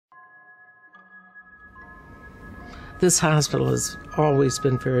This hospital has always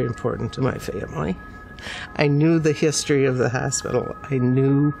been very important to my family. I knew the history of the hospital. I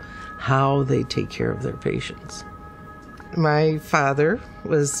knew how they take care of their patients. My father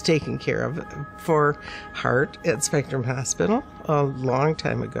was taken care of for heart at Spectrum Hospital a long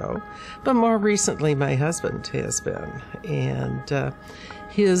time ago, but more recently my husband has been, and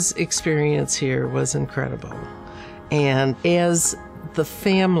his experience here was incredible. And as the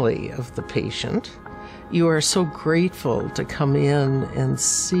family of the patient, you are so grateful to come in and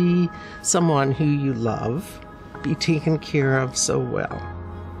see someone who you love be taken care of so well.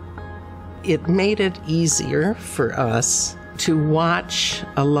 It made it easier for us to watch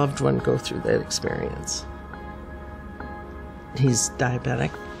a loved one go through that experience. He's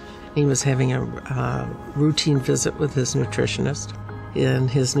diabetic. He was having a routine visit with his nutritionist,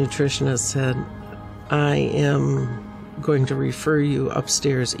 and his nutritionist said, "I am going to refer you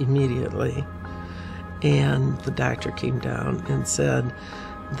upstairs immediately." And the doctor came down and said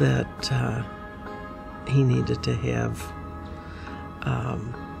that he needed to have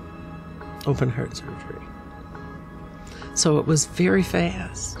open heart surgery. So it was very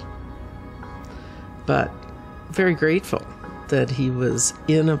fast, but very grateful that he was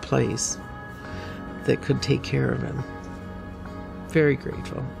in a place that could take care of him. Very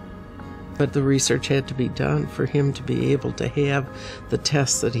grateful. But the research had to be done for him to be able to have the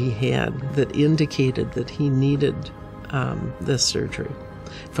tests that he had that indicated that he needed this surgery.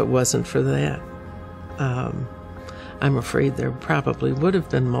 If it wasn't for that, I'm afraid there probably would have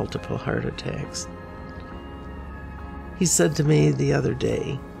been multiple heart attacks. He said to me the other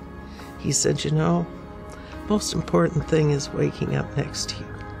day, he said, "You know, most important thing is waking up next to you."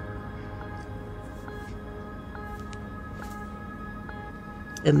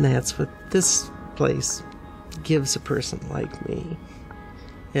 And that's what this place gives a person like me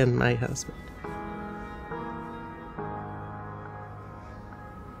and my husband.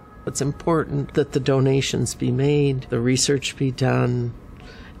 It's important that the donations be made, the research be done,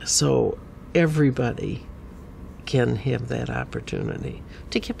 so everybody can have that opportunity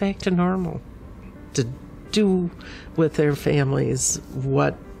to get back to normal, to do with their families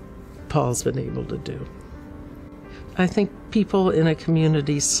what Paul's been able to do. I think people in a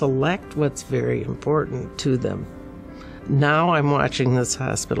community select what's very important to them. Now I'm watching this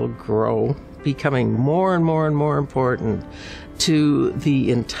hospital grow, becoming more and more and more important to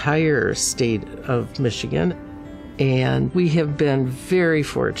the entire state of Michigan. And we have been very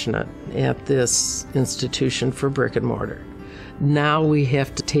fortunate at this institution for brick and mortar. Now we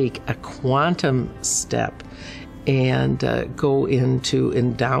have to take a quantum step and go into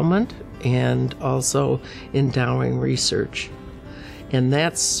endowment and also endowing research. And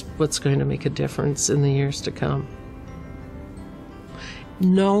that's what's going to make a difference in the years to come.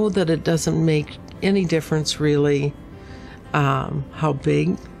 Know that it doesn't make any difference really how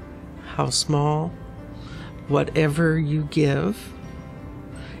big, how small, whatever you give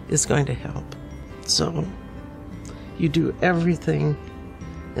is going to help. So you do everything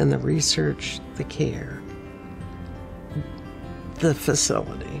in the research, the care, the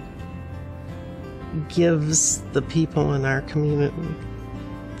facility gives the people in our community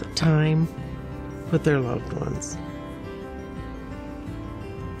the time with their loved ones.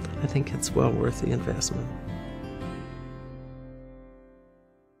 I think it's well worth the investment.